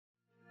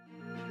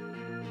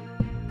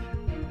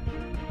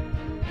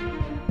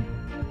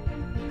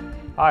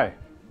Hi,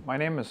 my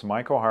name is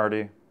Michael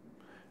Hardy,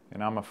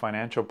 and I'm a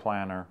financial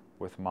planner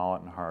with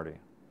Mollett & Hardy.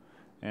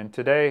 And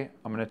today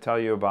I'm going to tell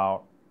you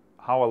about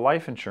how a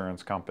life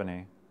insurance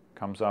company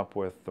comes up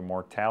with the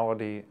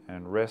mortality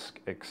and risk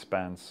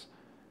expense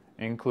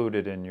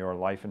included in your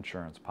life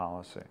insurance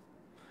policy.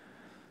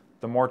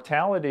 The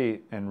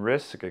mortality and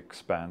risk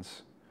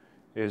expense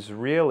is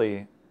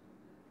really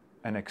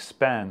an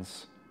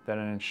expense that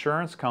an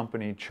insurance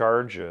company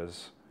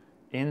charges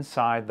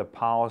inside the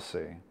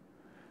policy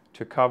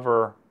to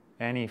cover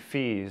any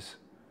fees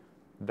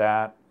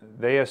that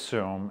they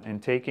assume in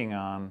taking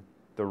on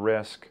the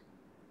risk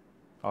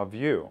of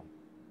you,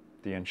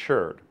 the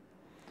insured.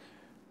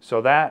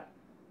 So that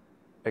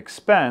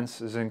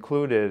expense is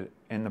included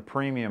in the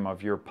premium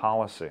of your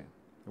policy,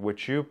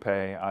 which you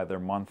pay either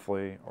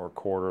monthly or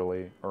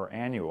quarterly or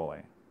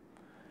annually.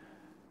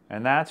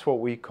 And that's what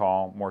we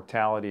call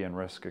mortality and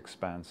risk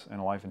expense in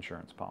a life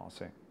insurance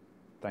policy.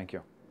 Thank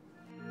you.